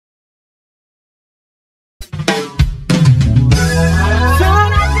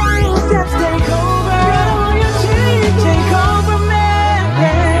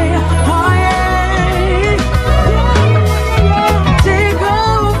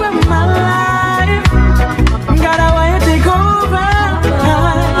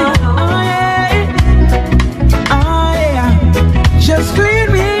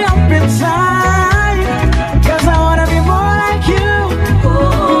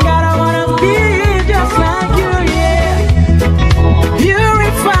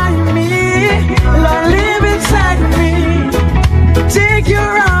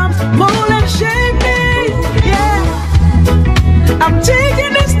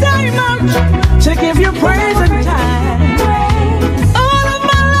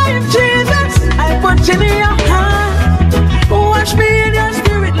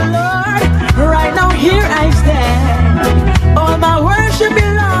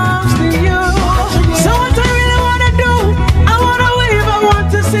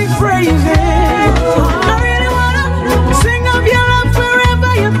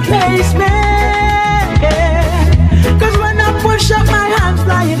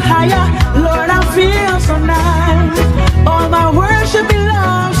flying higher. Lord, I feel so nice. All my worship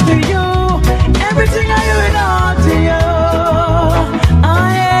belongs to you. Everything I do it all to you. Oh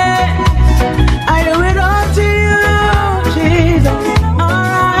yeah, I do it all to you, Jesus.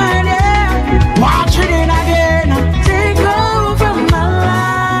 Alright, yeah. Watch it in again. Take over my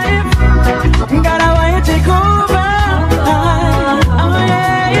life. God, I want you to take over. Oh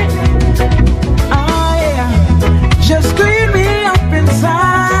yeah, oh yeah. Just clean me up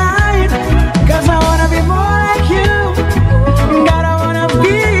inside, 'cause I wanna be more like you. God, I wanna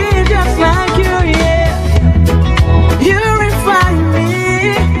be just like you, yeah. You refine me,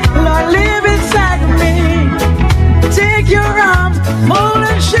 Lord, live inside me. Take your arms, mold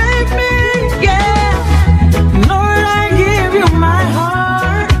and shape me, yeah. Lord, I give you my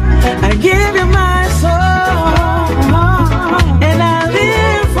heart, I give you my soul, and I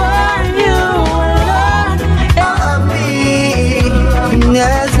live for you, Lord. Of me,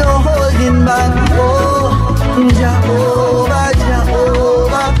 there's no holding back. Oh, Jehovah,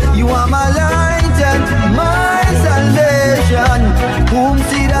 Jehovah, you are my light and my salvation. Whom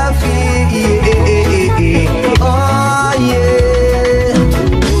should I fear? Oh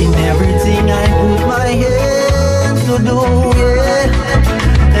yeah, in everything I put my hands to do,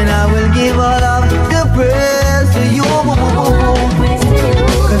 yeah, and I will give all of the praise to you.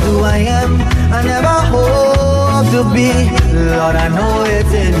 'Cause who I am, I never hope to be. Lord, I know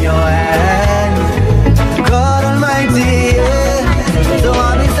it's in your hands. God Almighty, yeah. So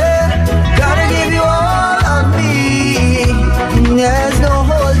I say, gotta give you all of me. There's no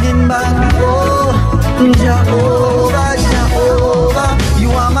holding back. Oh, Jehovah, Jehovah, you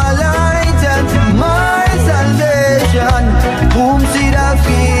are my light and my salvation. Whom should I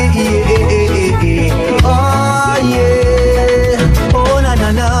fear? Oh yeah. Oh na na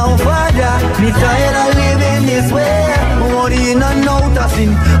na, Father, me tired of living this way. In and out of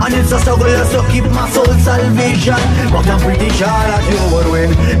sin, and it's a struggle just to keep my soul salvation. But I'm pretty sure that you would win.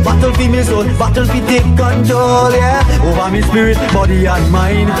 Battle for me soul, battle for take control, yeah. Over me spirit, body and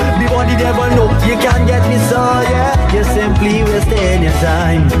mind. Before the devil know, you can't get me so, yeah. You simply wasting your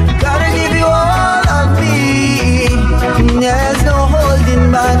time. Gotta give you all of me. There's no holding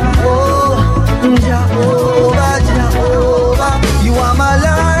back. Oh, Jehovah, Jehovah, you are my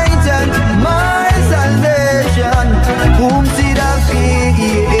light and my salvation. Whom should I fear?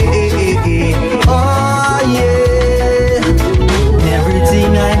 Oh yeah,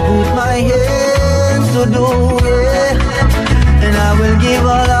 everything I put my hands to do, yeah, and I will give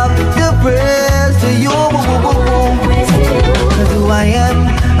all of the praise to you. 'Cause who I am,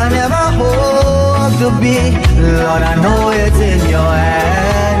 I never hope to be. Lord, I know it's in your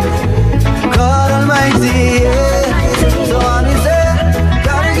hands. God Almighty, yeah. So I say,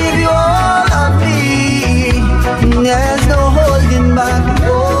 gotta give you all of me. There's no holding back.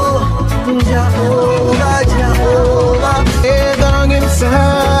 Oh, Jehovah, Jehovah, Hey, down inside.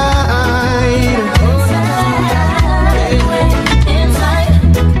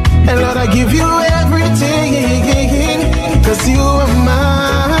 And Lord, I give you everything, 'cause you are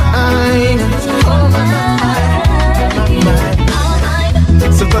mine.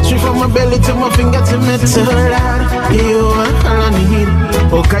 So touch me from my belly to my finger to my toe, Lord. You are all I need.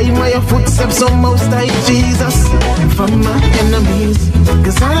 Okay, my footsteps on most high, Jesus, from my enemies.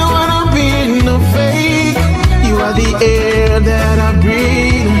 'Cause I don't wanna be no fake. You are the air that I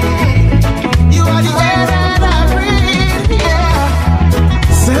breathe. You are the air that I breathe, yeah.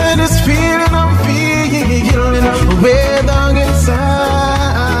 So this feeling I'm feeling way down inside.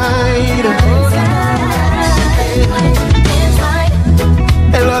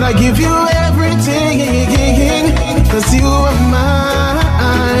 And Lord, I give you everything, 'cause you are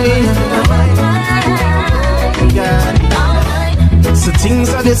mine. God. So things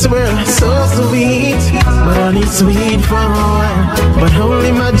of this world so sweet, but only sweet for a while. But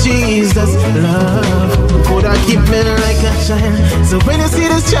only my Jesus love could I keep me like a child. So when you see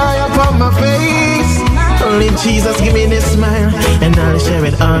this joy upon my face, only Jesus give me this smile, and I'll share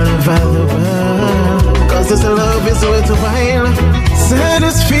it all over the world. 'Cause this love is worth a while. So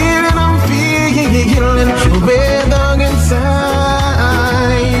this feeling I'm feeling way down inside.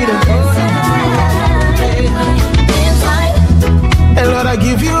 And Lord, I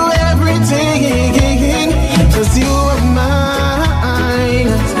give you everything, 'cause you are mine.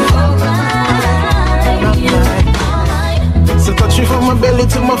 So touch me from my belly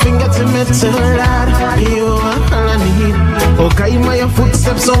to my finger to my toe, Lord. You are all I need. Okay, my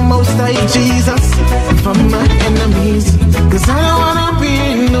footsteps on most high, Jesus, from my enemies. 'Cause I don't wanna be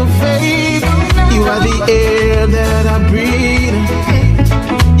no fake. You are the air that I breathe.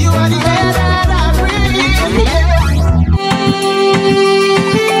 You are the air that I breathe. Yeah.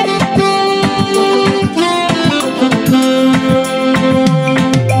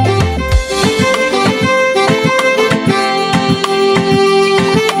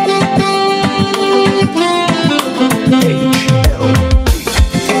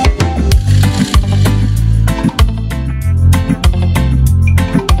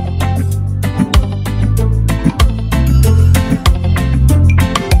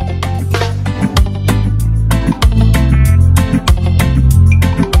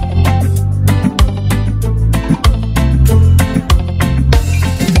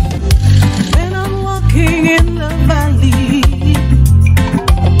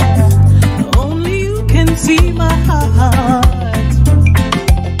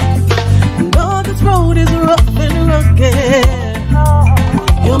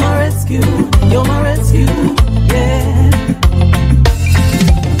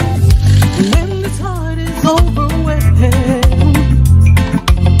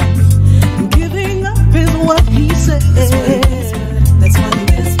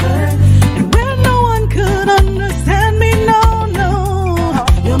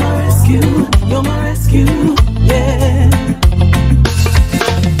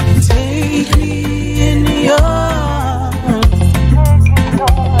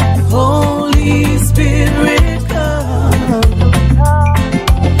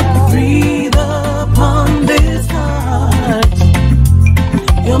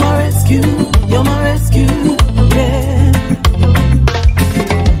 rescue, you're my rescue, yeah.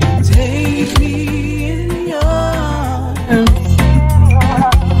 Take me in your arms,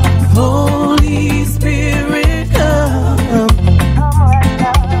 Holy Spirit, come,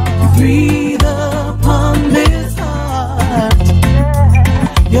 breathe upon this heart.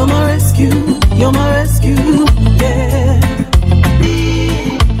 You're my rescue, yeah.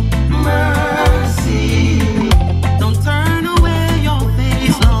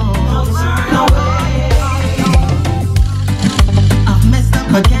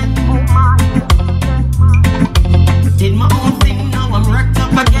 Again, did my own thing, now I'm wrecked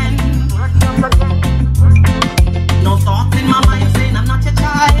up again. No thoughts in my mind saying I'm not your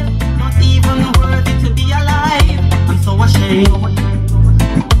child, not even worthy to be alive. I'm so ashamed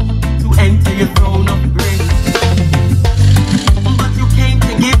to enter your throne of grace, but you came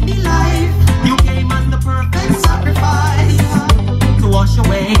to give me life. You came as the perfect sacrifice to wash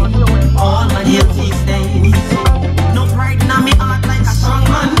away all my guilty stains. No pride in my heart like a strong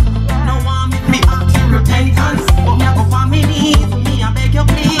man. No one make me ask you repentance. But me I go on my knees, me I beg you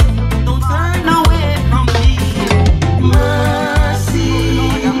please, don't turn away from me.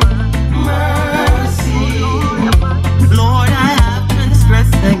 Mercy, mercy, Lord, I have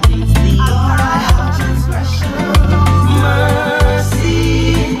transgressed against thee. Lord, I have transgression. Mercy,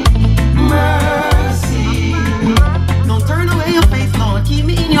 mercy, don't turn away your face, Lord, keep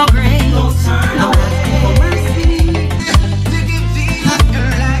me in your grace. Don't turn away for mercy.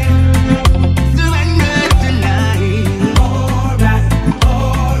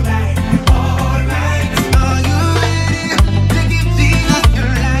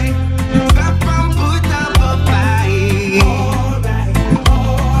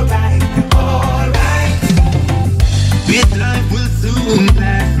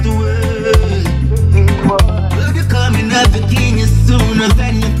 Sooner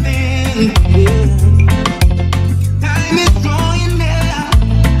than you think, yeah. Time is drawing near.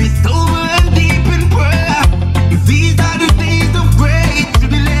 Be sober and deep in prayer. These are the days of great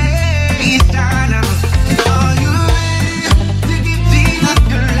tribulation. Are you ready to give Jesus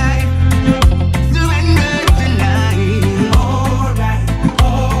your life? Surrender tonight. Alright,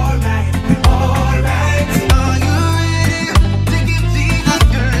 alright, alright. Are you ready to give Jesus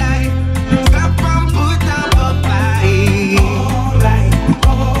your life? Stop from put up a fight.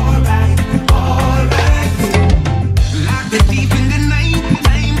 The thief in the night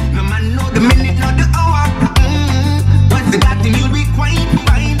time, no man know the minute, not the hour. Once you got him, you'll be quite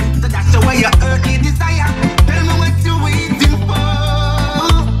fine. So that's the way your earthly desire. Tell me what you're waiting for.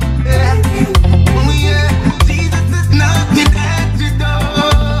 Yeah. Oh yeah, Jesus is knocking at your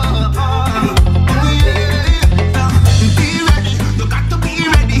door. Oh yeah, so be ready, you got to be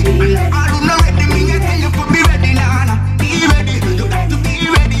ready. And all who not ready, me I tell you to be ready now. Be ready, you got to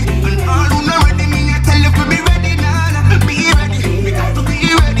be ready. And all who not ready, me I tell you to be ready now. Be ready, we got to be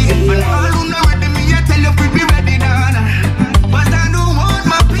ready. And all who not ready, me I tell you we be ready now. But I don't want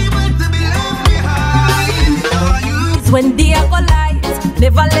my people to be left behind. When day go light,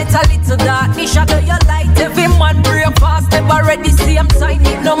 never let a little darkness shadow your light. Every man break fast, never ready same time.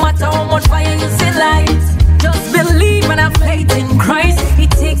 No matter how much fire you see light, just believe and have faith in Christ.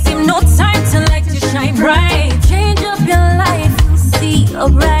 It takes him no time to let you shine bright. Change up your life, you see how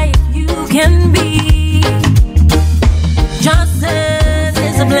bright you can be. Just says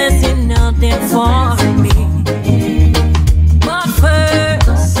there's a blessing out there for me. But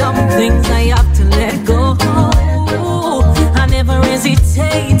first, some things I have to let go. I never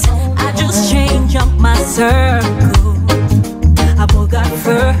hesitate, I just change up my circle. I put God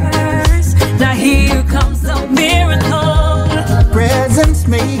first, now here comes the miracle. Presents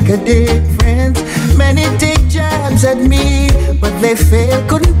make a difference. Many take jabs at me, but they fail,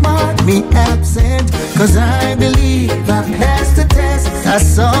 couldn't mark me absent. Cause I believe I passed the test. I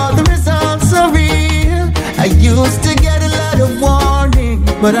saw the results are real. I used to get a lot of warning,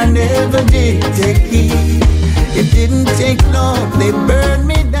 but I never did take heed. It didn't take long, they burned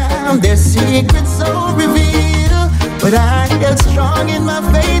me down. Their secrets so revealed. But I held strong in my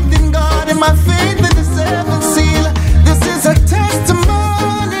faith in God, and my faith in the seventh seal. This is a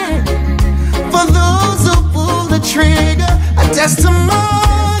testimony for those who pull the trigger. A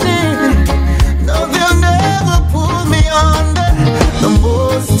testimony, no, they'll never pull me under. The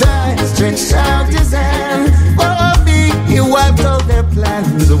Most High stretched out his hand for me. He wiped all their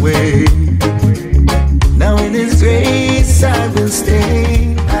plans away. Now in his grace I will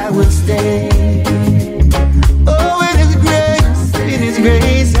stay, I will stay. Oh, in his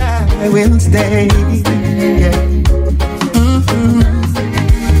grace I will stay. Yeah.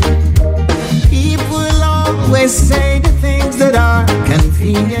 People always say the things that are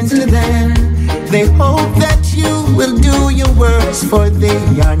convenient to them. they hope that you will do your worst, for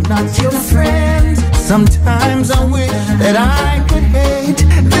they are not your friend. Sometimes I wish that I could hate.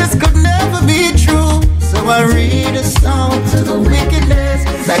 This could never be true. So I read a song to the wickedness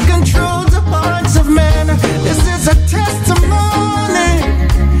that controls the hearts of men. This is a testimony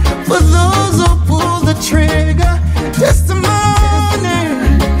for those who pull the trigger. Testimony,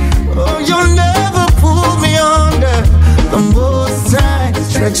 oh, you'll never pull me under. The Most High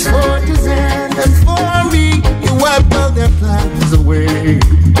stretched forth His hand, and for me He wiped all their plans away.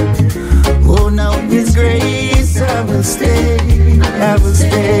 Oh, now in His grace I will stay, I will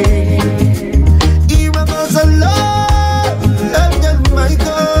stay. Here was a love, my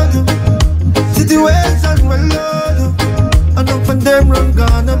God. Situation well, Lord, and up and them run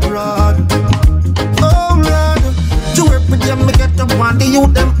gone abroad. Oh Lord, to work with them, me get them one, the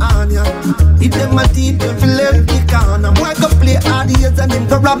youth them on ya. If them a teeth, them feel left the corner. Why go play hard years and them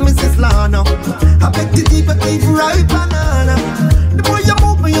go rob Mrs. Lana? I beg the deep and keep right banana. The boy you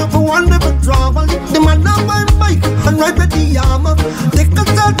move me up for one never travel. The man on my bike and ride with the armor. Take a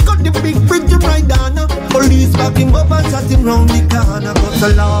shot, cut the big bridge right down. Police back him up and shot him round the corner. But the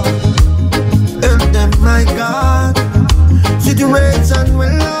Lord, help them, my God. Situation well,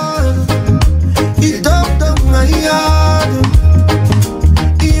 Lord, it up down my yard.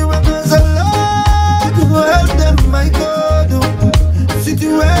 Here was a Lord, help them, my God.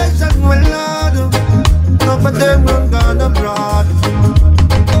 Situation well, Lord, up and them run gone abroad.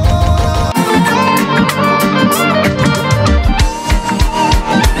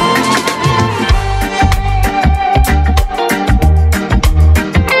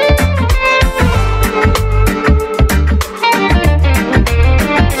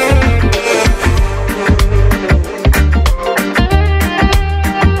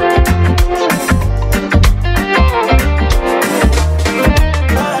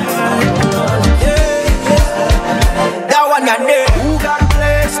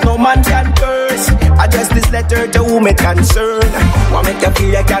 To whom it concern. What make you feel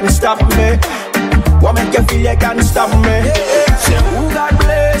you can stop me? What make you feel you can stop me? Say who God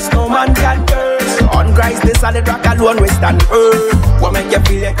bless, no man can curse. On Christ the solid rock alone we stand firm. What make you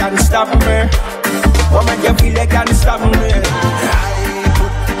feel you can stop me? What make you feel you can stop me? I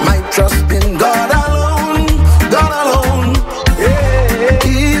put my trust in God alone, God alone. Yeah.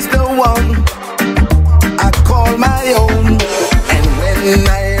 He's the one I call my own. And when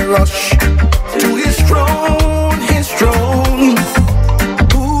I rush to His throne,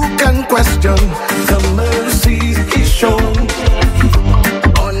 who can question the mercies He's shown?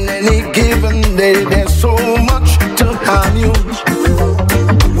 On any given day, there's so much to harm you.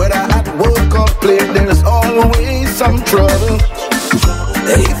 Whether at work or play, there's always some trouble.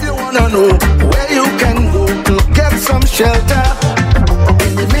 If you wanna know where you can go to get some shelter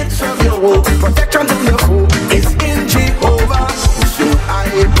in the midst of your woe, protection from the foe is in Jehovah. So I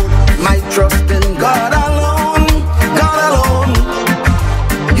put my trust in God alone, God alone.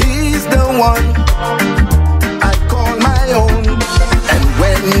 He's the one I call my own. And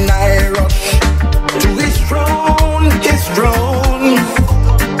when I rush to His throne,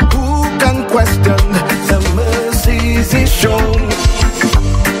 who can question the mercies He's shown?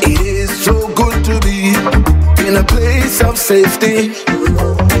 It is so good to be in a place of safety,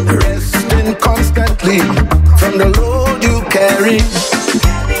 resting constantly from the load you carry.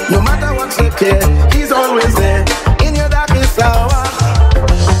 No matter what's the care, He's always there in your darkest hour.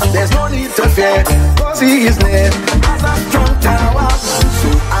 There's no need to fear, cause He is near as a strong tower. So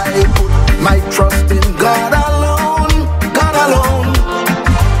I put my trust in God alone, God alone.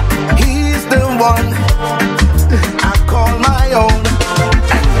 He's the one I call my own.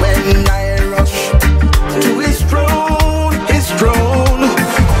 And when I rush to His throne,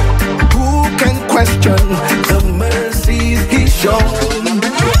 who can question the mercies He's shown?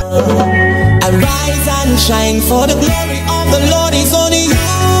 Arise and shine, for the glory of the Lord is on you.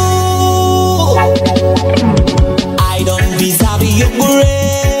 I don't deserve your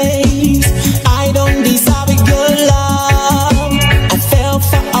grace, I don't deserve your love. I fell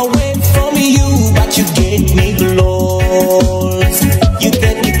far away from you, but you gave me glory. You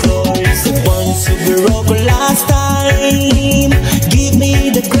gave me glory. The ones who broke last time, give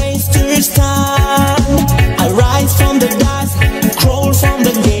me the grace to stand. I rise from the dust, crawl from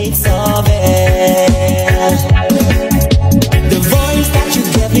the gates of hell.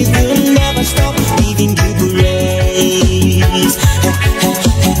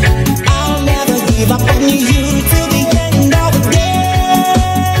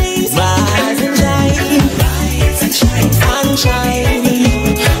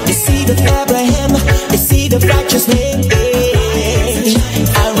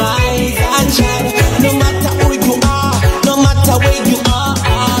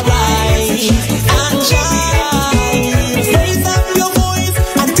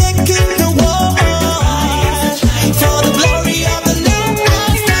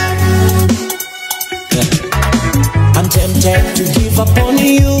 upon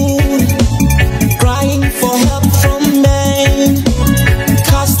you, crying for help from men.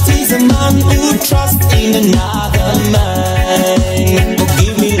 Cast is a man who trusts in another man.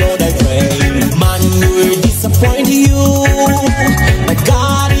 Forgive me, Lord, I pray. Man will disappoint you, but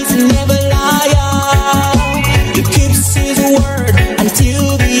God is never liar. He keeps his word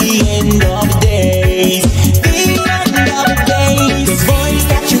until the end of days. The end of days. The voice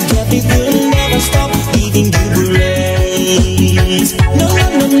that you get, it will never stop giving you grace. No, no,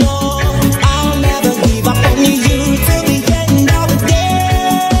 no, no, I'll never give up on you till the end of the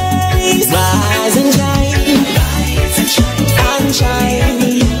days. Rise and shine, and shine.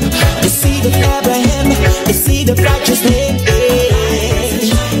 The seed of Abraham, the seed of righteousness.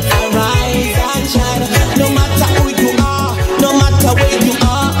 Arise and shine. No matter who you are, no matter where you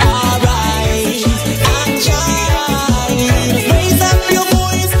are, arise and shine. Raise up your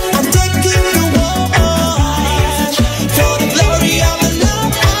voice and take in the world for the glory of the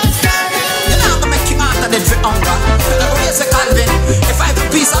Lord and stand. You know I'm gonna make you after dead for hunger. Yes, Calvin, if I have a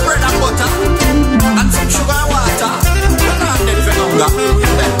piece of bread and butter and some sugar and water, I'm dead for hunger.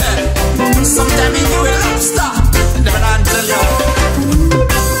 Sometime in you will lobster. Never not tell you.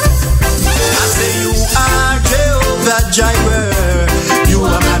 I say you are Jehovah Jireh. You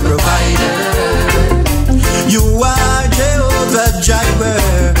are my provider. You are Jehovah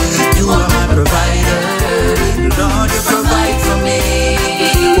Jireh. You are my provider. Lord, you provide for me.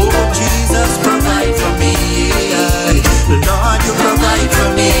 Oh, Jesus, provide for me. Lord, you provide for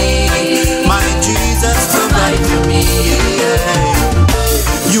me. My Jesus, provide for me.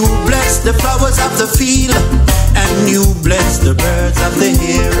 You bless the flowers of the field, and you bless the birds of the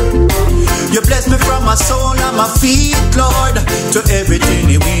air. You bless me from my soul and my feet, Lord, to everything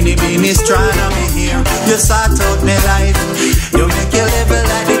you is trying to me here. You sort out my life, you make your level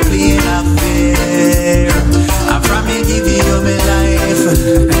like the clean up fair. And from me give you my life,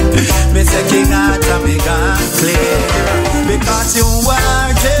 me say King Heart and me gone clear. Because you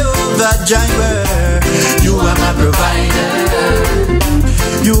are Jehovah Jireh, you are my provider.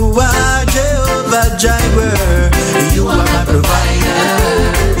 You are Jehovah Jireh, you are my provider.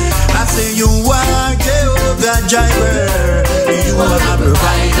 I say you are Jehovah Jireh, you are my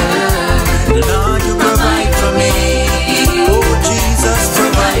provider. Lord, you provide for me. Oh, Jesus,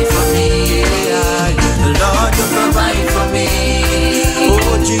 provide for me. Lord, you provide for me.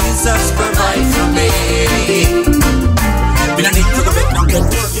 Oh, Jesus, provide for me. We don't need to go back down, get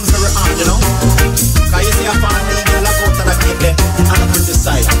working very hard, you know. Cause you see a family, you lock out of the gate there, and a pretty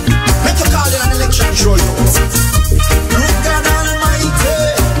side. Make you call in an election, show you. Look God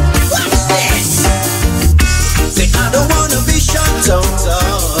Almighty. Watch this. Say, I don't wanna be shut out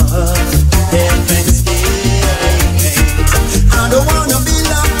of heaven's gate. I don't wanna be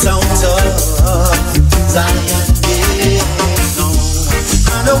locked out of Zion's gate. No,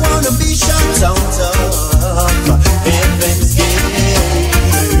 I don't wanna be shut out of heaven's gate.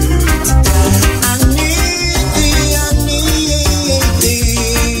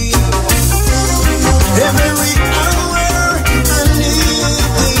 Every hour I need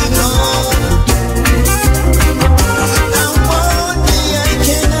thee, Lord. And one day I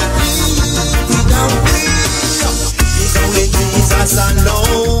cannot live without thee. It's only Jesus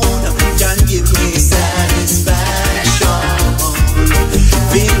alone can give me satisfaction.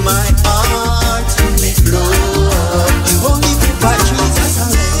 Fill my heart with love. Only by Jesus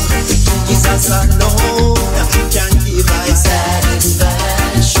alone, Jesus alone can give my satisfaction.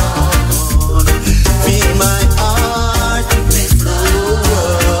 Fill my heart with love.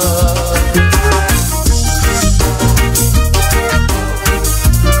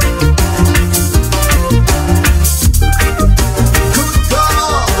 Good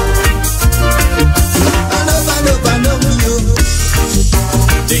God, I love you.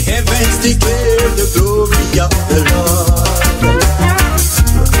 The heavens declare the glory of the Lord,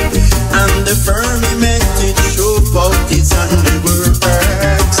 and the firmament it show forth His handiworks.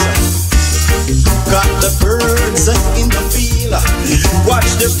 Got the birds in the field,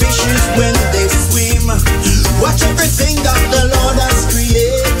 watch the fishes when they swim, watch everything that the Lord has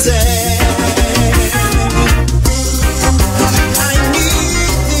created. I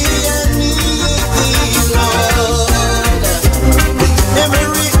need thee, Lord.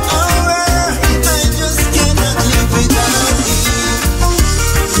 Every hour I just cannot live without thee.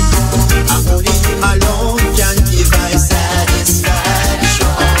 Only you alone can give my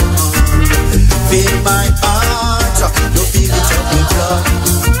satisfaction. Fill my heart, you fill it up with blood.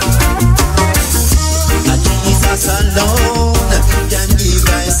 Jesus alone can give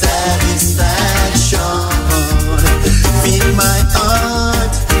my satisfaction. Fill my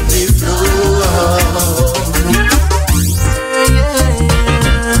heart with love.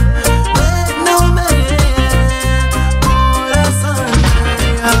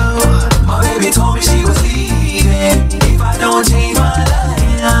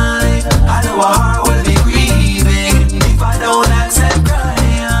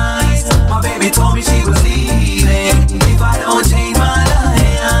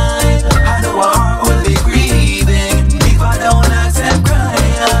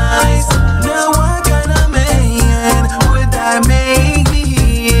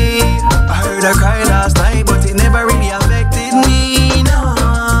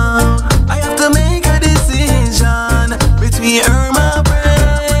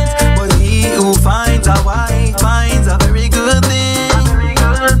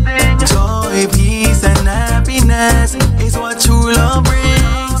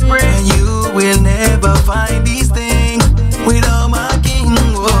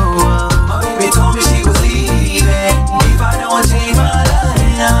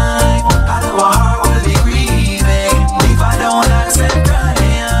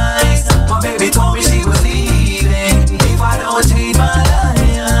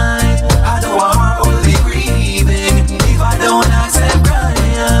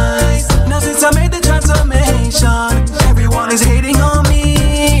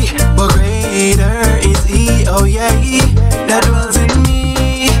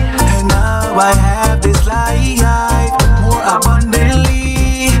 I have this life more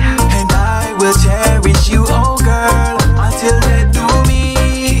abundantly, and I will cherish you, oh girl, until death do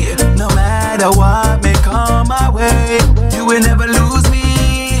me. No matter what may come my way, you will never lose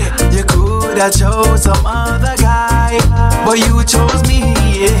me. You could have chose some other guy, but you chose me,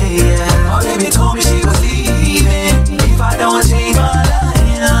 yeah. My baby told me she was leaving if I don't change my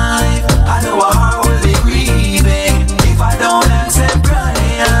life. I know her heart will be grieving if I don't accept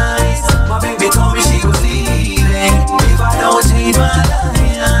Christ. My baby told me she was leaving if I don't change my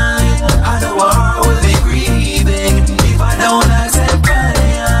life. I know her heart will be grieving if I don't accept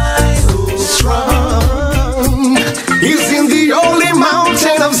Christ. So strong is in the holy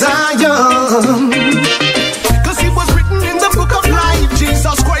mountain of Zion, 'cause it was written in the book of life,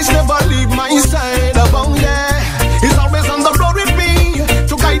 Jesus Christ never leave my side. Oh yeah, he's always on the road with me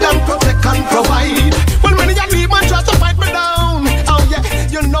to guide and protect and provide. When many a demon tries to fight me down, oh yeah,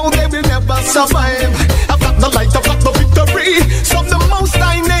 you know they will never survive. I've got the light, I've got the victory, so the most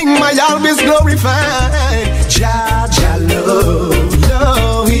I name I always glorify. Jah, Jah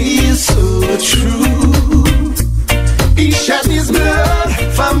love is so true. He shed his blood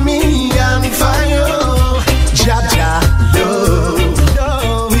for me and for you. Jah, Jah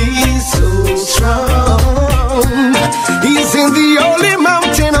love is so strong. He's in the holy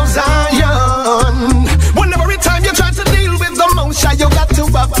mountain of Zion. Whenever every time you try to deal with the motion, you got to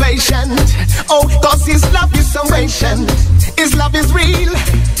be patient. Oh, 'cause his love is so ancient. His love is real.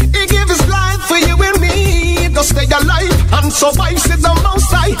 He gave his life for you and me to stay alive and survive. Said the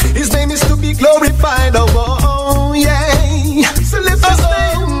Most High, his name is to be glorified. Oh yeah. So lift his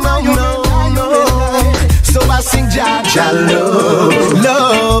name. No. So I sing Jah, Jah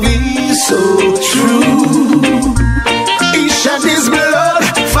love is so true. He shed his blood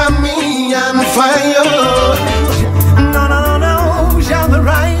for me and for you. No, Jah the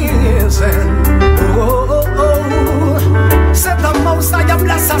rising. Said the Most High,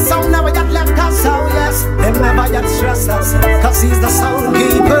 bless us, so never yet left us, so yes, and never yet stress us, 'cause he's the soul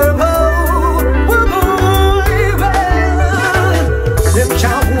keeper. Them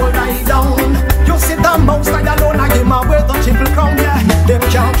can't hold I down. You see the Most High alone, I give my word the triple crown, yeah. Them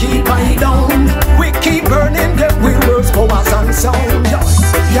can't keep I down. We keep burning them with words, powers and sound.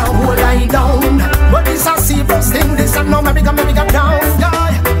 Can't hold I down. But this a serious thing, this a no, maybe come down, yeah.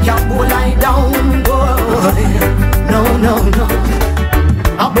 Can't hold I down, boy. No.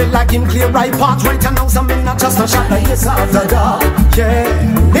 I be like him clear right path right now, so me not just a shot like his of the dog. Yeah,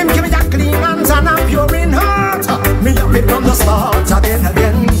 him give me a clean hands and a pure in heart. Me up it from the start again.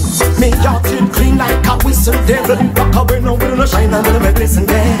 Me heart it clean like a whistle devil. Walk away no will no shine and never listen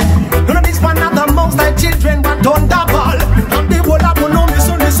there. None of this one of the most like children but don't double. And the whole of no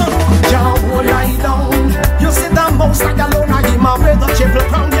listen. Can't hold I down. You see the most like alone I give my brother triple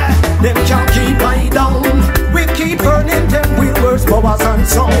crown, yeah. Them can't keep I down. We keep burning them with words, powers and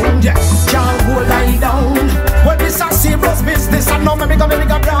sound, yeah. Can't hold I down. Well, this a serious business, I know me become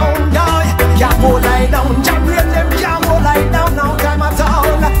brown, yeah. Can't hold I down. Can't rain them, can't hold I down, no time at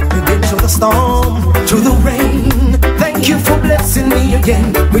all. We've been through the storm, through the rain. Thank you for blessing me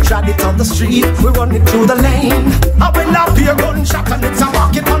again. We tried it on the street, we run it through the lane. I will not be a gunshot and it's a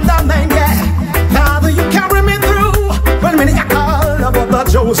walking on the main, yeah. Father, you carry me through. Well, many I call about the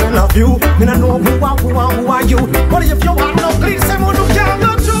chosen of you. Me no know who are you. But if you want no please, someone who can't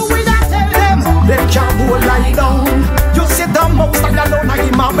go through without tell them. Them can't hold lie down. You see the Most High alone, I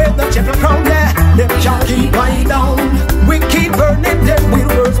give my bed the triple crown, yeah. Them can't keep lie down. We keep burning them with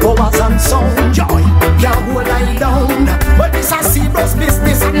words, powers and sound. Joy, can't hold lie down. But this a serious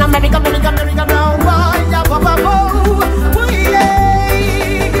business, and America down. Why, yeah,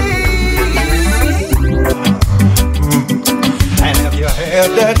 And have you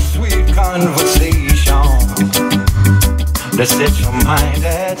heard that sweet conversation that sets your mind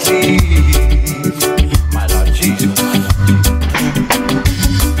at ease? My Lord Jesus,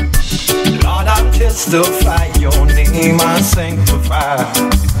 Lord, I testify your name, I sanctify.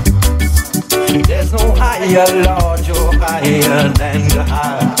 There's no higher, Lord, you're higher than the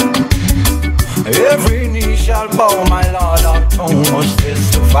high. Every knee shall bow, my Lord, our tongue must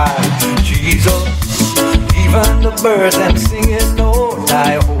testify. Jesus, even the birds them singing, know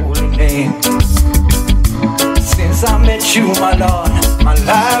thy holy name. Since I met you, my Lord, my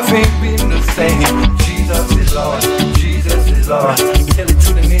life ain't been the same. Jesus is Lord, Jesus is Lord. Tell it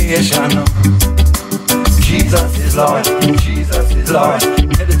to the nation. Jesus is Lord, Jesus is Lord.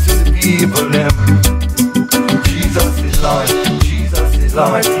 Tell it to the people them. Jesus is Lord, Jesus is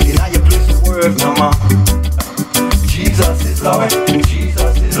Lord. In all your place of work, mama. Jesus is Lord,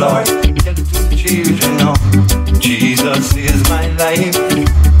 Jesus is Lord. Tell it to the children now. Jesus is my life.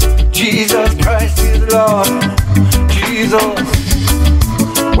 Jesus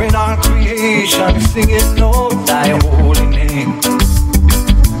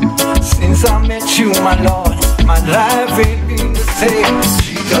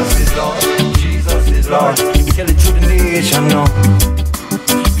Jesus is Lord, Jesus is Lord. Tell it to the nation now.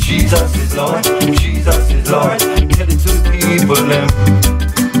 Jesus is Lord, Jesus is Lord. Tell it to the people them.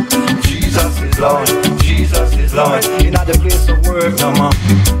 Jesus is Lord, Jesus is Lord. In other place of work no more.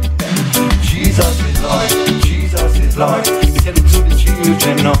 Jesus is Lord, Jesus is Lord. Tell it to the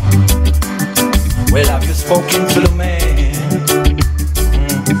children now. Well, have you spoken to the man?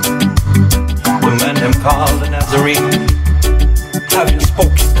 The man them called the Nazarene. Have you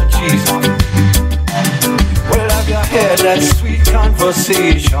spoken to Jesus? Well, have you heard that sweet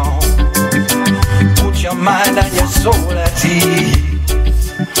conversation? Put your mind and your soul at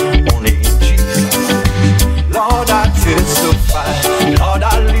ease. Only in Jesus. Lord, I testify. Lord,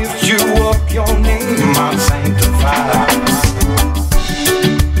 I lift you up. Your name I sanctify.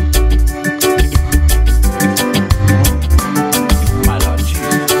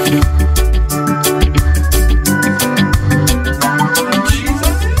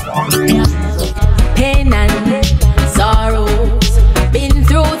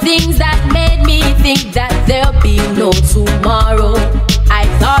 Tomorrow, I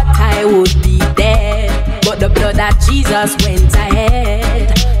thought I would be dead, but the blood of Jesus went ahead.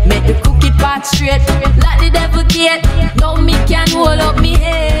 Made the crooked path straight, like the devil gate. No me can hold up me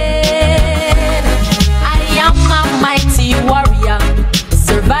head. I am a mighty warrior,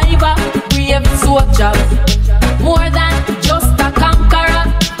 survivor, brave soldier, more than just a conqueror.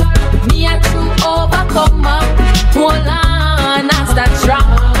 Me a true overcomer. Hold on, I stand strong.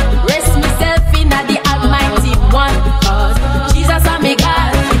 Rest myself in the Almighty One. Jesus and me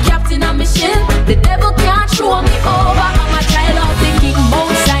God, the captain of my ship. The devil can't throw me over. I'm a child of the King,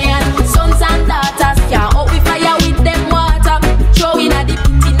 Mount Zion. Sons and daughters can't out with fire with them water. Throwing at the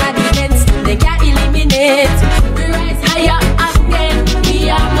pit in the vents, they can't eliminate. We rise higher again. We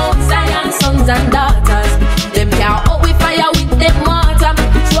are Mount Zion, sons and daughters. Them can't out with fire with them water.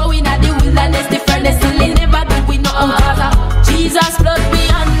 Throwing at the wilderness, the furnace, till they never do we no cause. Jesus blood we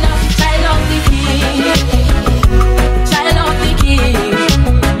under, child of the King.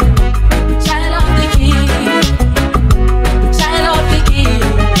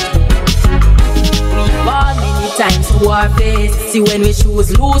 Our face. See when we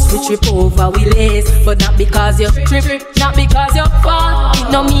shoes loose, we trip over, we lace. But not because you trip, not because you fall. It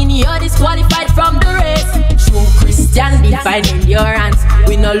no mean you're disqualified from the race. True Christian divine endurance.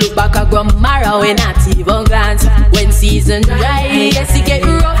 We no look back at grandmara, we not even glance. When season dry, yes it get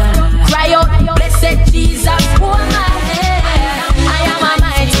rough. Cry out, blessed Jesus, hold my head. I am a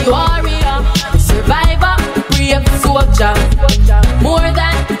mighty warrior, survivor, brave soldier, more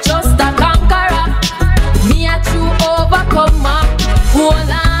than just a conqueror. Me a true overcomer. Hold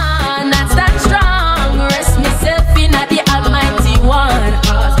on, I stand strong. Rest myself in the Almighty One.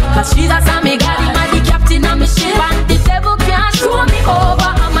 Cause Jesus and me God, him a the captain of my ship. And the devil can't throw me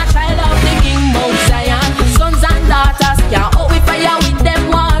over. I'm a child of the King, Mount Zion. Sons and daughters can't out with fire with them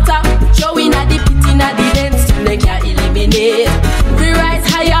water. Showing at the pit in the vents, they can't eliminate. We rise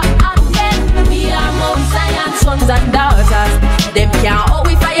higher again. We are Mount Zion, sons and daughters. Them can't out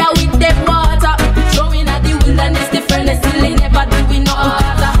with fire with them water. Showing at the wilderness, the furnace, till they never do we know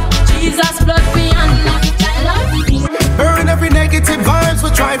water. Jesus blood we under, child of the King. Burn every negative vibes, we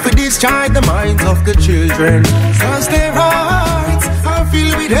try for discharge the minds of the children. Cause their hearts are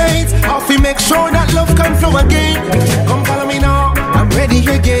filled with hate. Off we make sure that love can flow again. Come follow me now, I'm ready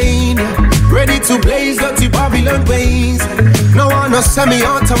again. Ready to blaze dirty Babylon ways. No one no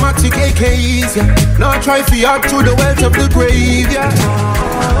semi-automatic AKs, yeah. Now try for you through the wealth of the grave, yeah.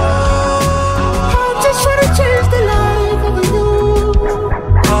 I'm just trying to change the life of you.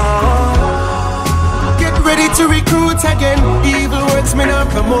 Get ready to recruit again. Evil words me not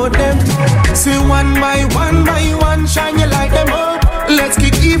promote them. Say one by one, shine your light them up. Let's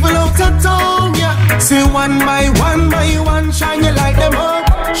kick evil out of town, yeah. Say one by one, shine your light them up.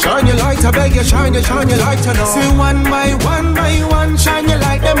 Shine your light, I beg you, shine your light now. Say one by one, shine your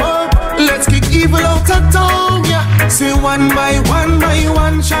light them up. Let's kick evil out of town, yeah. Say one by one,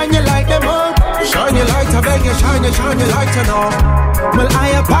 shine your light them up. Shine your light, I beg you, shine your light now. Well, I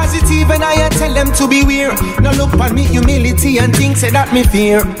am positive and I tell them to beware. Now look at me humility and things that me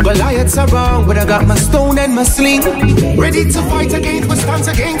fear. Goliaths are wrong, but I got my stone and my sling. Ready to fight against what stands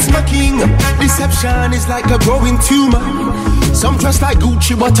against my king. Deception is like a growing tumor. Some trust like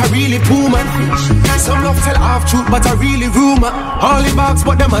Gucci, but I really Puma. Some love tell half truth, but I really rumor. All the bags,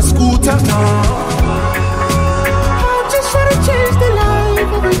 but them a scooter. I'm just trying to change the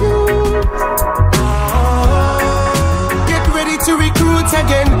life of you. Get ready to recruit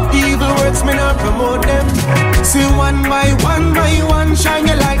again. Evil words me not promote them. Say one by one, shine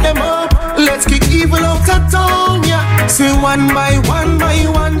your light them up. Let's kick evil out of town, yeah. Say one by one,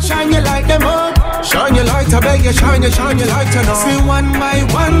 you shine your light on. See one by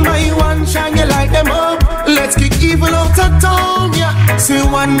one, shine your light them up. Let's kick evil out of town, yeah. See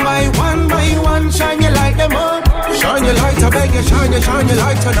one by one, shine your light them up. Shine your light, I beg you, shine your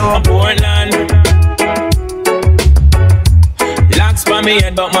light on. Portland. Locks by me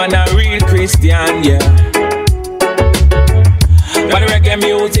head, but man a real Christian, yeah. But the reggae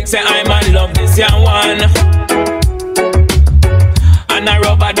music say I'm in love this young one. And a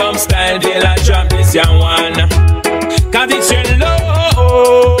rubber dub style deal I drop this young one. Cause it's your love,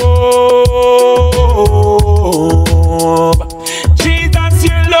 Jesus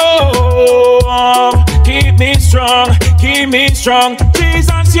your love. Keep me strong,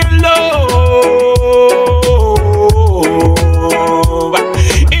 Jesus your love.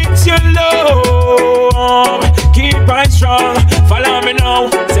 It's your love, keep right strong. Follow me now,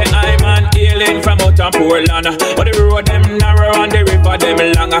 say I'm an alien from out of Portland. But the road them narrow and the river them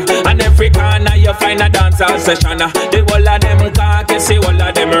longer. And every corner you find a dancehall session. The whole of them cocky, see all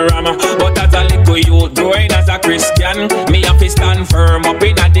of them ram. But as a little youth growing as a Christian, me have to stand firm up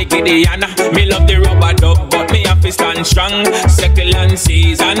in a the Gideon. Me love the rubber dub, but me have to stand strong. Second and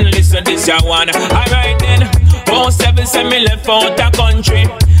season, listen this ya one. Alright then, 07 say me left out the country.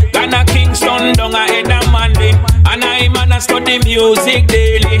 Gonna Kingston down ahead of Monday. And I'm a study music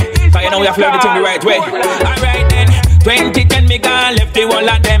daily. Cause you know we have to learn everything the right way. Alright then, 2010 me gone left the whole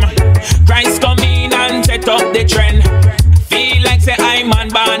of them. Christ come in and set up the trend. Feel like say I'm on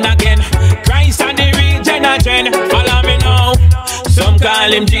born again. Christ and the regeneration. Follow me now. Some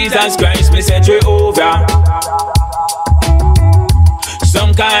call him Jesus Christ, me say Jehovah.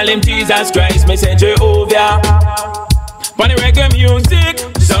 Some call him Jesus Christ, me say Jehovah. For the reggae music,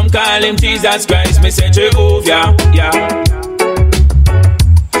 some call him Jesus Christ, me say Jehovah, yeah.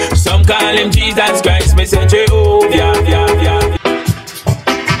 Some call him Jesus Christ, me say Jehovah, yeah.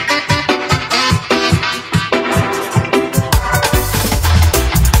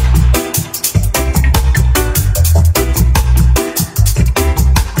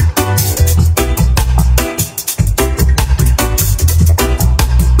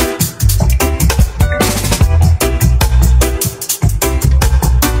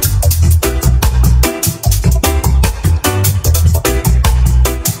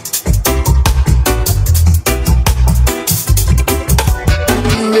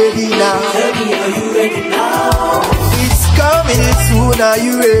 Are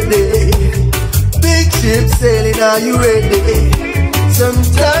you ready? Big ship sailing, are you ready?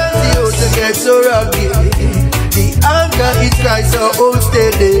 Sometimes the ocean gets so rocky. The anchor is Christ, so hold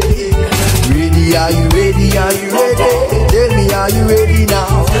steady. Ready, are you ready? Are you ready? Tell me, are you ready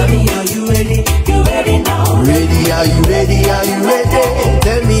now? Tell me, are you ready? You ready now? Ready, are you ready? Are you ready?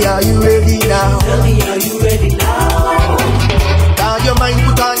 Tell me, are you ready now? Tell me, are you ready now? Your mind,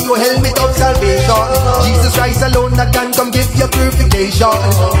 put on your helmet of salvation. Jesus Christ alone that can come give you purification.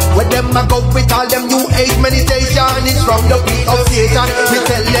 When them a go with all them new age meditation, it's from the feet of Satan. We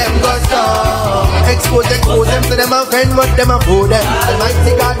tell them go stop. Expose them to them a friend, but them a foe them.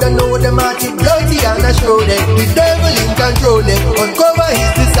 Almighty God don't know them a keep dirty and a show them. The devil in control them, uncover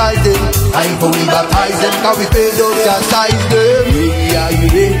his disciples. I for we baptize them, cause we fail to chastise them. Ready, are you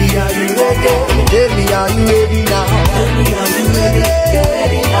ready? Are you ready? Tell me, are you ready now? Tell me, are you ready?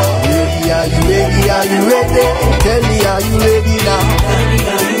 Ready, are you ready? Are you ready? Tell me, are you ready now? Tell me,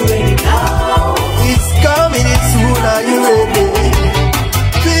 are you ready now? It's coming, it's soon, are you ready?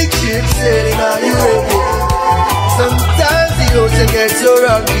 Big ship sailing, are you ready? Sometimes the ocean gets so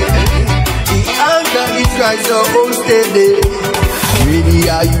rocky. The anchor is Christ, so hold steady. Ready,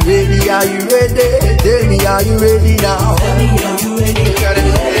 are you ready? Are you ready? Tell me, are you ready now? Tell me, are you ready?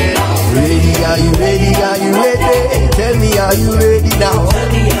 Ready, are you ready? Are you ready? Tell me, are you ready now? Tell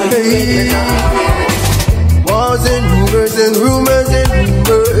me, are you ready now? Wars and rumors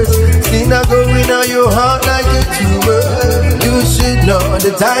Sin are going on your heart like a tumor. You should know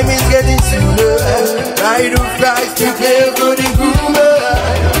the time is getting sooner. Bride of Christ, prepare for the groomer.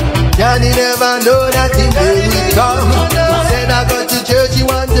 Can you never know that the day will come? Said I got to church, you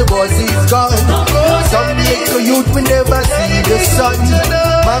want the boss is gone. Someday the youth will never see the sun.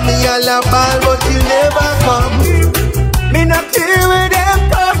 Mommy all a ball, but you never come. Me not care where them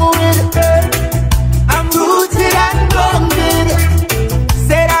come with. I'm rooted and grounded.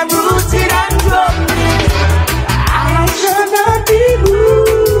 Said I'm rooted and grounded. I shall not be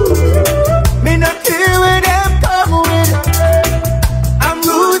moved. Me not care where them come with. I'm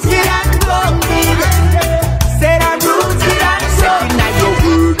rooted and grounded. Said I'm rooted and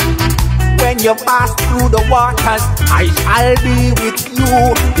grounded. When you pass through the waters, I shall be with you.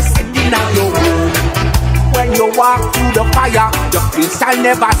 Said in your word. when you walk through the fire, your face shall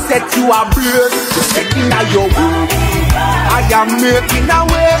never set you ablaze. You said in your word, I am making a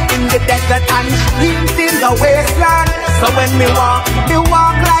way in the desert and streams in the wasteland. So when me walk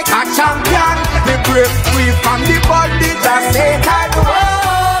like a champion. Me break free from the bondage of Satan.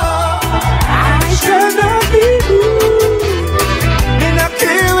 Oh, I shall not be moved. Me not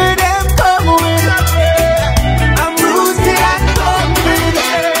care where them come with. I'm bruised and broken.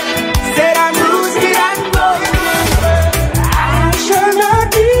 Said I'm bruised and broken. I shall not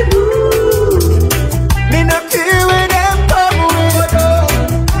be moved. Me not care where them come with.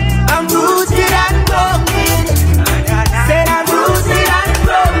 I'm bruised and broken. Said I'm bruised and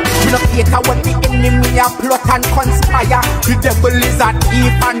broken. Me not care what the enemy a plot and conspire. The devil is a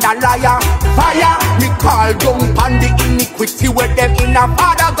thief and a liar. Fire, me call down on the iniquity with them in a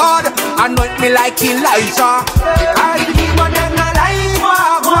Father God. Anoint me like Elijah. I keep on them alive,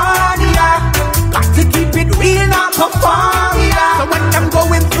 got to keep it real, not perform. So when I'm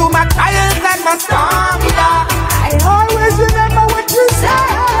going through my trials and my storm, I always remember what you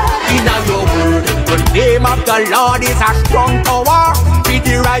said. In your word, the name of the Lord is a strong tower. Be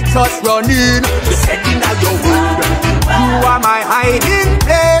the righteous running. You said in your word, you are my hiding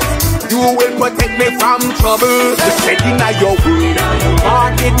place. You will protect me from trouble. You said in your word,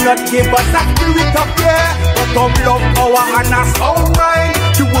 God did not give us a spirit of fear, but of love, power, and a sound mind.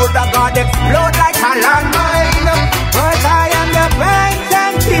 The word of God explode like a landmine. But I am the branch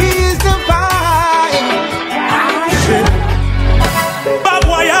and He's the vine. Bad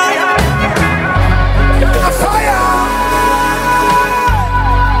wire.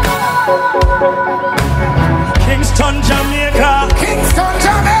 Kingston, Jamaica. Kingston,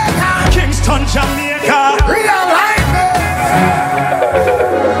 Jamaica. Kingston, Jamaica. Real life.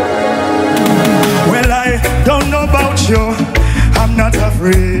 Well, I don't know about you. I'm not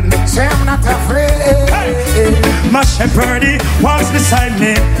afraid. Say I'm not afraid. Hey. My shepherd, he walks beside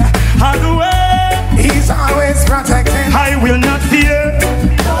me all the way. He's always protecting. I will not fear.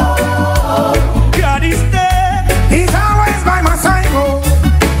 God is there. He's always by my side. Oh.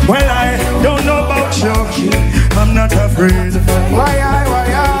 Well, I don't know about you. I'm not afraid. Why I?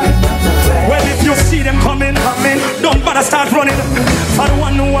 Well, if you see them coming, don't bother start running. For the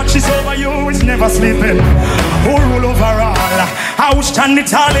one who watches over you is never sleeping. Who rule over all? I will stand the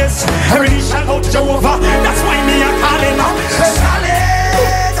tallest. Every knee shall bow to Jehovah. That's why me a calling.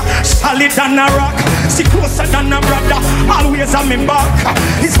 Solid than a rock, see closer than a brother. Always on me back.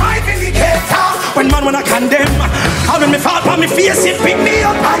 It's my vindicator. When man wanna condemn, how when me fall on me face, it pick me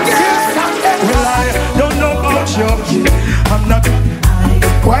up again. Well, I don't know about you. I'm not.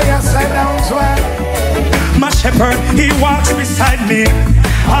 Why you say down swear? My shepherd, he walks beside me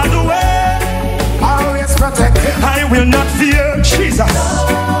all the way. Always protected. I will not fear Jesus.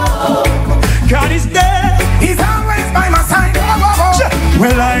 God is there. He's always by my side.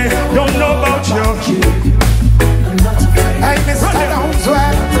 Well, I don't know about you. Hey, Mr.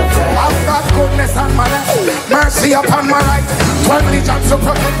 Downswell, I've got goodness on my left, mercy upon my right. 12 legions to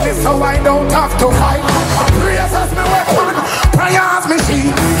protect me so I don't have to fight. Prayers as my weapon, prayer as my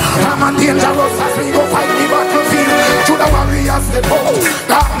shield. I'm on dangerous as we go fight the battlefield. To the warriors they go,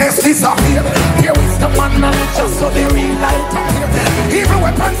 darkness disappear. Here is the man and just so the real light appear. Even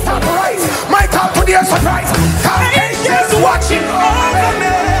weapons start to rise, my call to their surprise. God angels watching over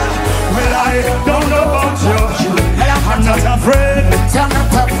me. Well, I don't know about you. I'm not afraid. I'm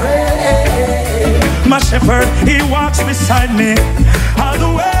not afraid. My shepherd, he walks beside me all the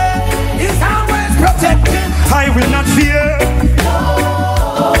way. He's always protecting. I will not fear.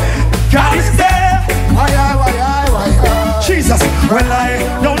 God is there. Why? Jesus, well, I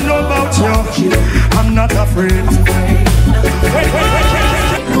don't know about you. I'm not afraid.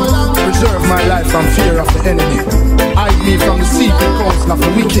 Preserve my life from fear of the enemy. Hide me from the secret counsel of the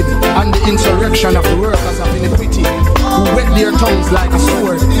wicked and the insurrection of the workers of iniquity, who whet their tongues like a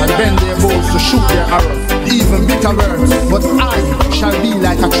sword and bend their bows to shoot their arrows. Even bitter words, but I shall be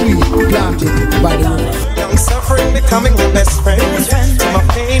like a tree planted by the river. I'm suffering, becoming my best friend. So my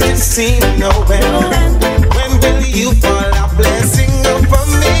pain is seen nowhere. When will you fall a blessing upon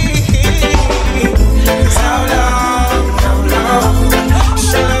me? How long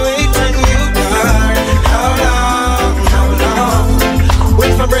shall I wait on you, God? How long?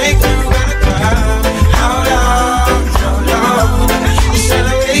 Wait for breakthrough and a cry. How long shall I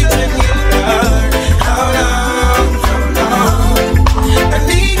wait on you, God? How long? I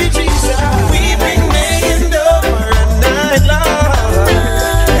need you, Jesus. We've been making over a night long.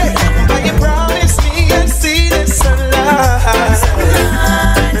 But you promised me I'd see this alive.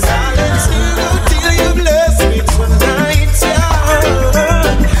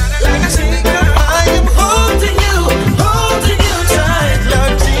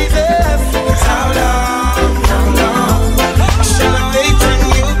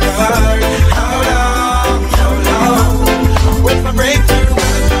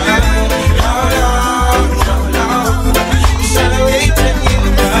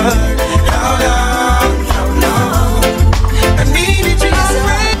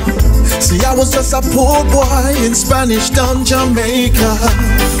 was a poor boy in Spanish Town, Jamaica.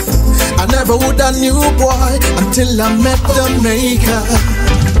 I never would have knew boy until I met the maker.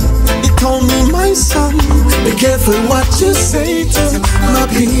 He told me, my son, be careful what you say to my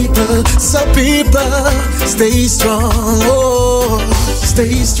people. So people, stay strong, oh,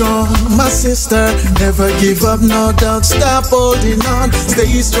 stay strong. My sister, never give up, no doubt, stop holding on.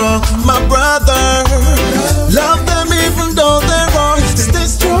 Stay strong, my brother, love them even though they're wrong. Stay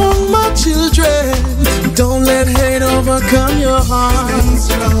strong, my children, don't let hate overcome your heart.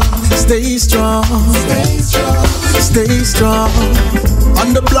 Stay strong, stay strong, stay strong.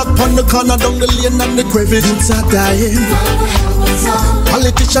 On the block, on the corner, down the lane and the crevices are dying.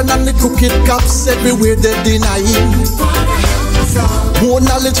 Politicians and the crooked cops everywhere they denying. More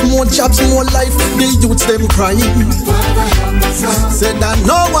knowledge, more jobs, more life, the youths them crying. Said that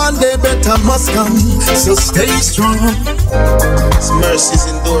no one day better must come, so stay strong. His mercies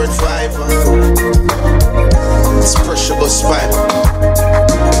endured forever. His precious fiber.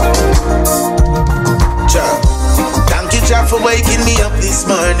 Thank you, Jah, for waking me up this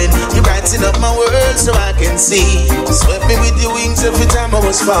morning. You brighten up my world so I can see. Swept me with your wings every time I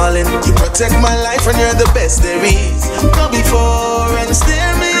was falling. You protect my life and you're the best there is. Go before and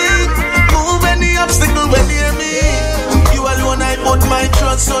steer me. Move any obstacle when near me. You alone I put my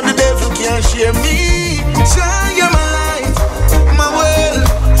trust so the devil can't share me. Jah, you're my light, my world,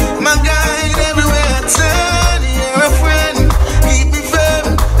 my guide everywhere I turn. You're a friend, keep me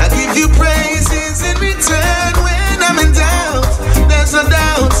firm. I give you praises in return when I'm in doubt. There's no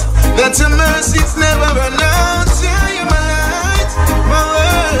doubt that your mercies never run out. Yeah, you're my light, my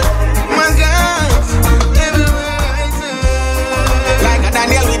world, my guide everywhere I turn. Like a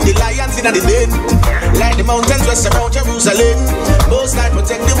Daniel with the lions in the den, like the mountains that surround Jerusalem. Most I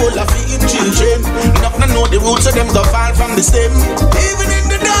protect the whole of him children. Enough to know the roots of them go fall from the stem. Even in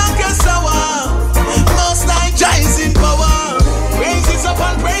the darkest hour, most I rise in power. Praises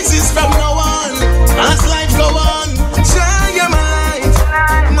upon praises from no one as life go on. Jah, you're my light,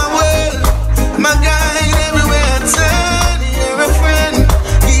 my world, my guide everywhere I turn. You're a friend,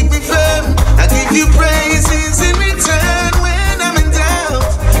 keep me firm. I give you praises in return when I'm in doubt.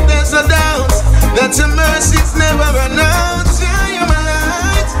 There's no doubt that your mercies never run out. Jah, you're my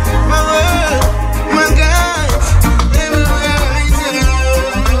light, my world, my guide everywhere I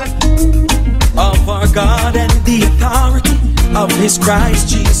turn. Of our God and the authority of His Christ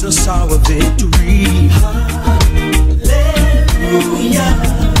Jesus, our victory. Hallelujah.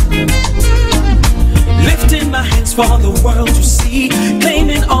 Lifting my hands for the world to see,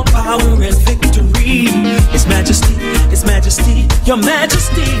 claiming all power and victory. His Majesty, Your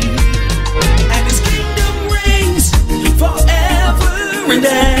Majesty, and His kingdom reigns forever and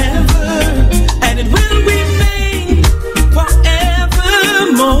ever, and it will remain forevermore.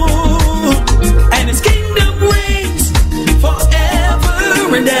 And His kingdom reigns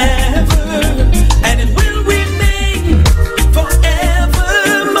forever and ever, and it will remain forevermore.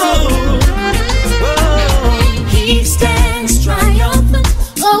 Whoa. He stands triumphant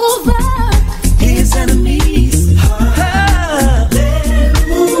over His enemies. Hallelujah.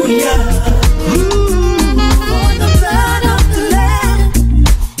 For the blood of the Lamb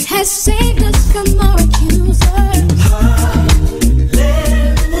has saved us from our accusers.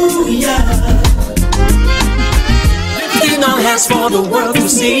 Hallelujah. Lifting our hands for the world to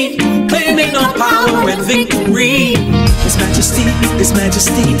see, claiming all power and victory. His Majesty,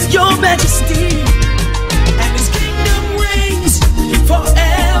 Your Majesty, and His kingdom reigns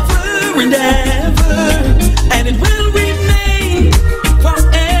forever and ever, and it will remain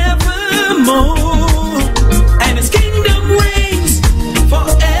forevermore. And His kingdom reigns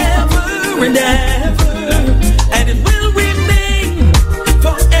forever and ever, and it will remain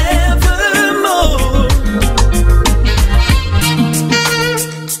forevermore.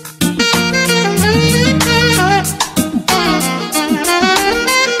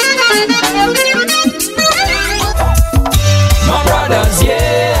 My brothers,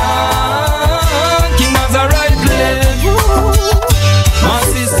 yeah, King Nazarite live. My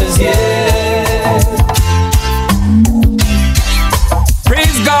sisters, yeah.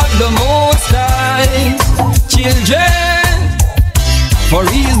 Praise God the Most High, children, for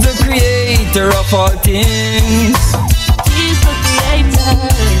He's the creator of all things. He's the creator.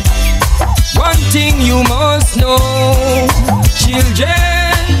 One thing you must know,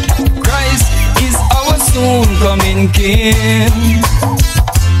 children, Christ is our soon coming King.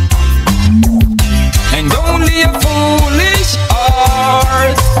 And only a foolish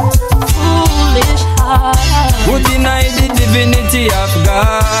heart would deny the divinity of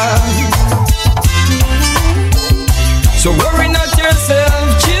God. So worry not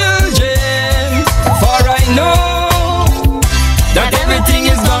yourself, children, know that everything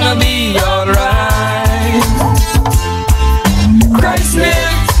is gonna be alright. Christ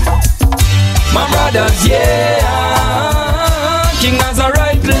lives, my brothers, yeah. King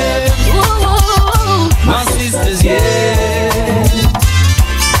Nazarite live, my sisters, yeah.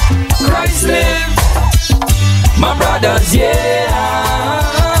 Christ live, my brothers, yeah.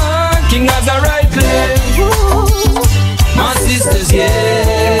 King Nazarite live, my sisters, yeah.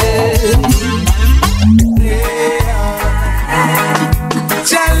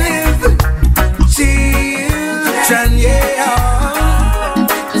 Jah live, children, yeah.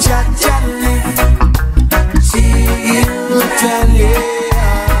 Jah live, children, yeah.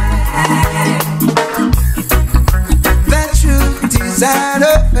 The truth is an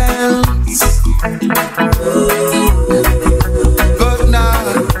offense, but not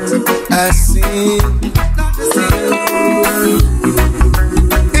a sin.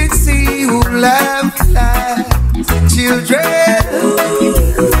 It's he who loves children.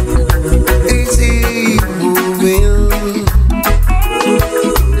 It's he who will.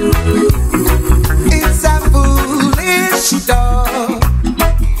 It's a foolish thought.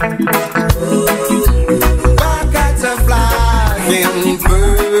 Back at a flying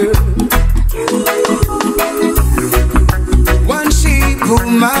bird. One sheep who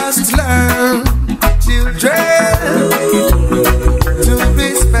must learn, children, to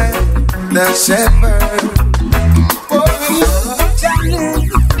respect the shepherd.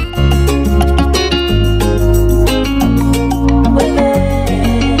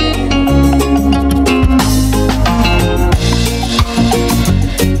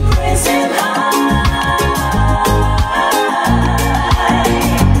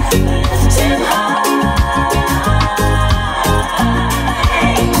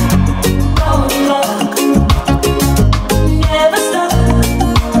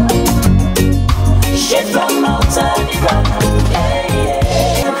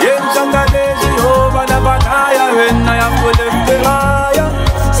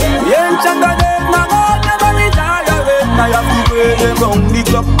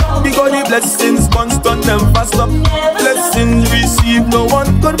 Because the blessings constant never stop. Blessings receive, no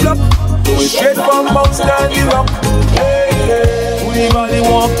one could block. Going straight from Mount Stanley Rock. Hey, hey. We body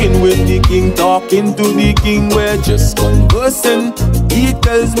walking with the king, talking to the king. We're just conversing. He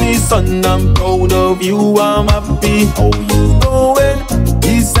tells me, son, I'm proud of you, I'm happy. How you going?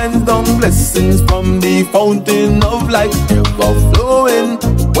 He sends down blessings from the fountain of life, ever flowing.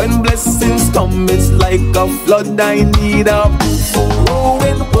 When blessings come, it's like a flood. I need a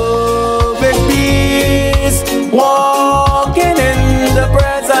flowing perfect peace, walking in the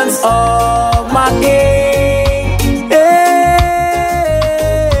presence of my King,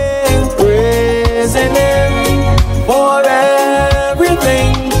 praising Him for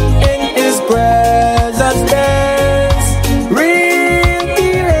everything. In His presence there's real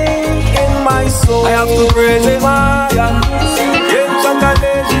healing in my soul. I have to praise Him higher.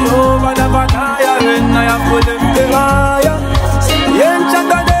 Over never tiring, I have to lift Him higher.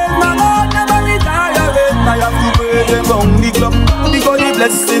 My God never retiring, I have to praise Him round the clock. Because the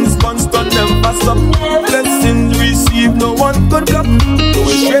blessings constant never stop. Blessings receive, no one could block. Going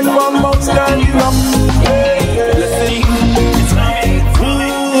straight from Mount Stanley Rock. Blessing, it's coming,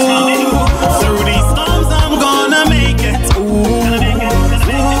 it's coming. Through these storms I'm gonna make it.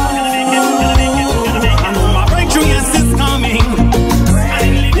 I know my breakthrough, yes, is coming.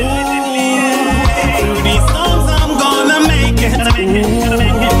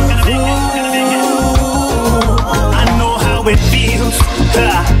 It feels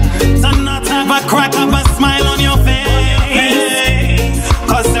to not have a crack of a smile on your face,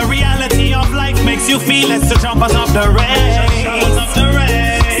 cause the reality of life makes you feel it's to jump out of the race.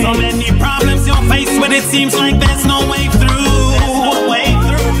 So many problems you're faced with, it seems like there's no way through.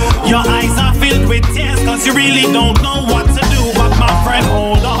 Your eyes are filled with tears cause you really don't know what to do. But my friend,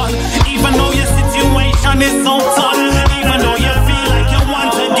 hold on. Even though your situation is so tough, even though you feel like you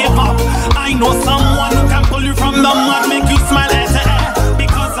want to give up, I know someone who can pull you from the mud, make you smile at the air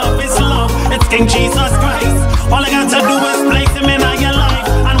because of His love. It's King Jesus Christ. All I got to do is place Him in your life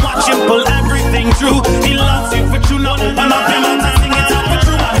and watch Him pull everything through. He loves you, but you know, open up your mouth and sing it out for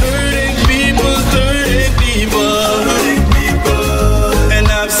true. Hurting people, and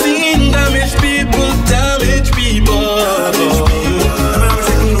I've seen damaged people.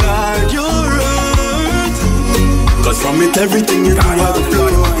 Guard your heart, cause from it everything you do have a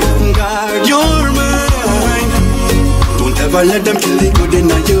flow. Guard your mind, don't ever let them kill the good in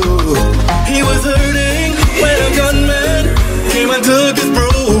you. He was hurting when a gunman came and took his bro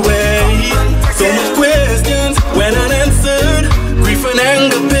away. So much questions went unanswered, grief and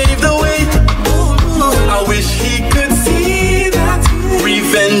anger paved the way. I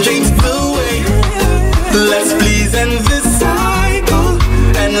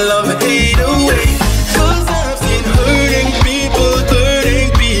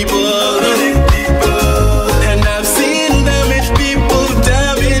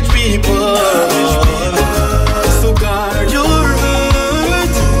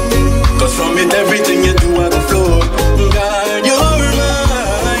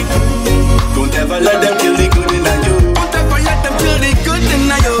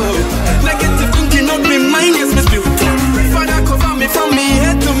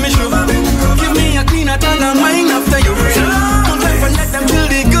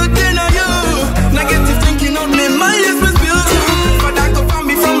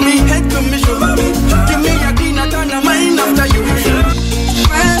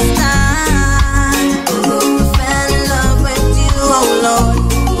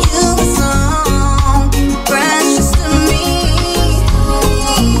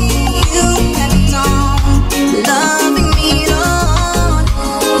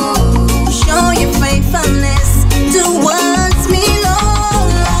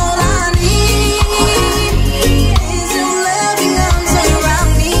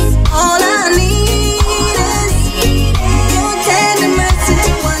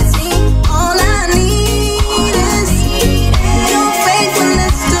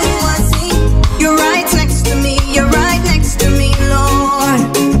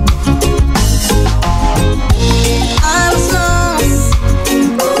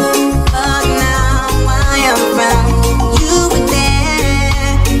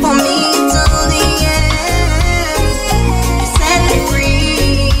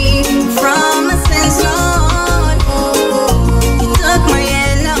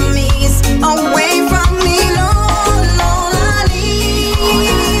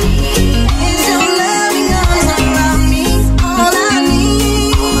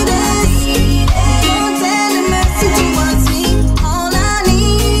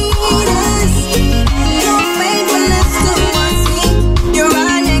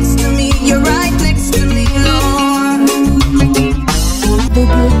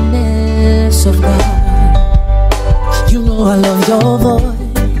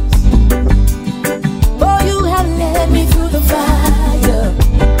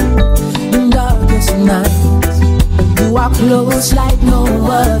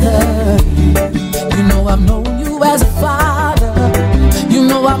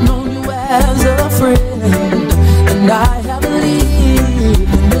as a friend, and I have believed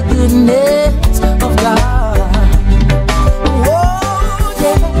in the goodness of God. Oh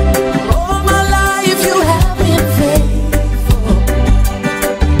yeah, all my life you have been faithful.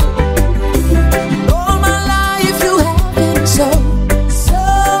 All my life you have been so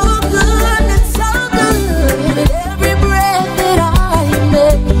good and so good. With every breath that I am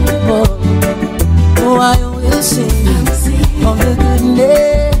able, oh, I will sing of the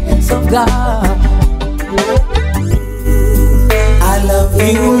goodness of God. I love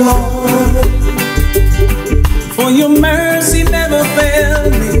you, Lord, for your mercy never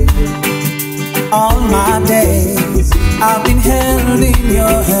failed me. All my days I've been held in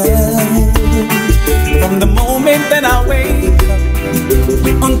your hand. From the moment that I wake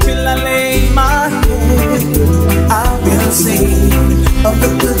up until I lay my head, I will sing of the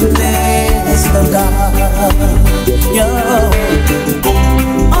goodness of God. Yo,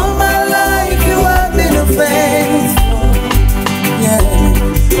 all my life you have been faithful. Yeah,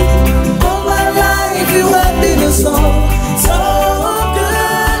 all my life you have been so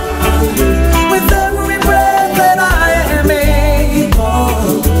good. With every breath that I am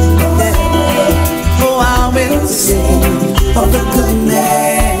able, yeah. Oh, I will sing of the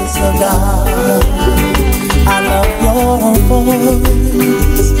goodness of God. I love your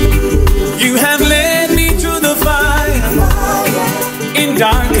voice. You have led me through the fire in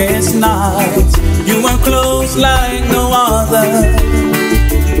darkest nights. You are close like no other.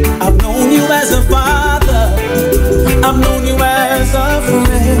 I've known you as a father, I've known you as a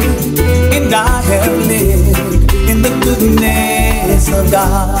friend, and I have lived in the goodness of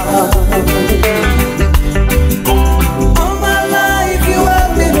God. All my life you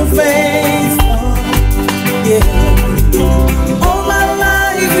have been faithful, yeah. All my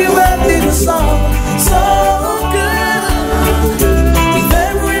life you have been so good. With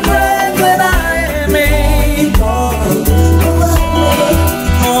every breath that I am able,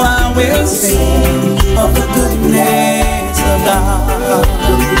 oh, I will sing of the goodness of God.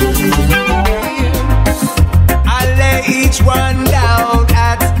 I lay each one down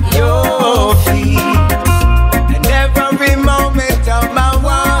at your feet, and every moment of my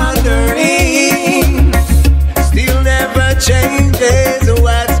wandering still never changes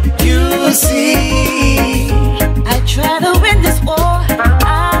what you see. I try to win this war,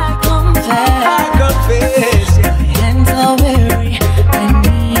 I confess, yeah. My hands are weary, I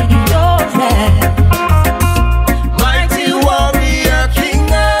need your hand. Mighty warrior, king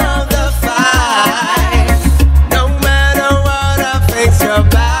of the fight, no matter what I face, you're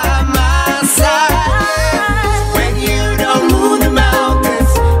by my side. When you don't move the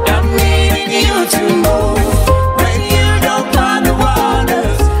mountains, I'm needing you to move. When you don't part the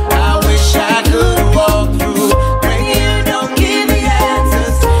waters, I wish I could walk through. When you don't give me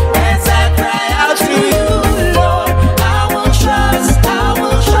answers, as I cry out to you, Lord, I will trust, I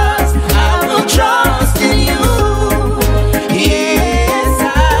will trust, I will trust in you. Yes,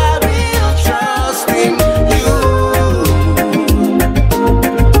 I will trust in you.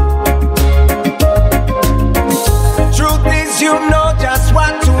 Truth is, you know just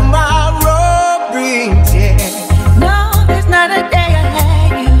what tomorrow brings, yeah. No, there's not a day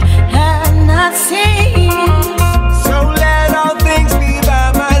ahead you have not seen. So let all things be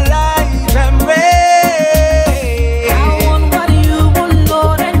by my life and way. I want what you want,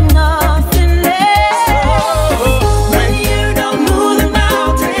 Lord, and nothing less. When you don't move the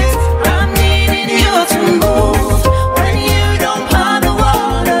mountains, I'm needing you to move. When you don't part the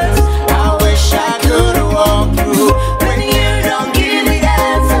waters, I wish I could walk through. When you don't give me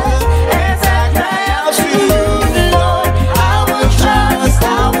answers, as I cry out to you, Lord, I will trust, I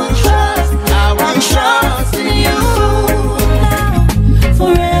will trust, I will trust in you.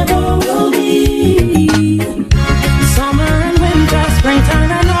 Forever will be summer and winter,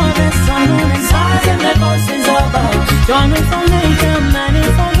 springtime and harvest, sun, moon and stars and the voices above. Join me for nature, man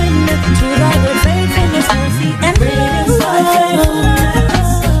is for witness to thy good faithfulness, mercy and great is thy faithfulness.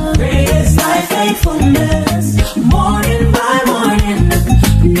 Great is thy faithfulness. Morning by morning,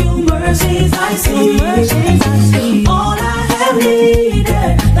 new mercies I see. All I have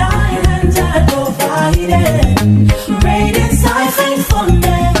needed, thy hands have provided. Great is thy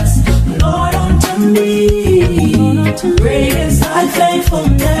faithfulness, Lord, unto me. Great is thy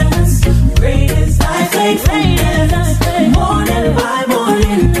faithfulness. Great is thy faithfulness. Morning by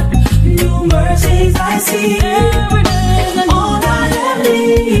morning, new mercies I see. All I have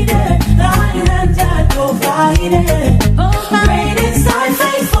needed, thy hands have provided. Great is thy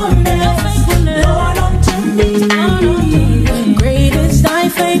faithfulness, Lord, unto me. Great is thy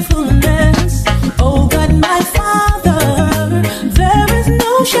faithfulness, oh God, my Father. There is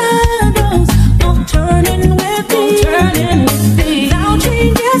no shadow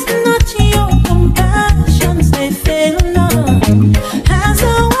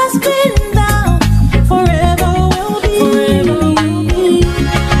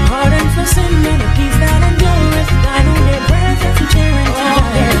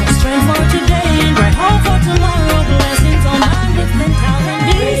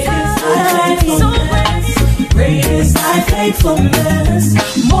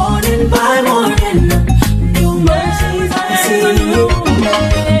faithfulness, morning by morning, new mercies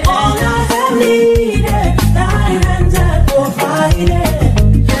I see.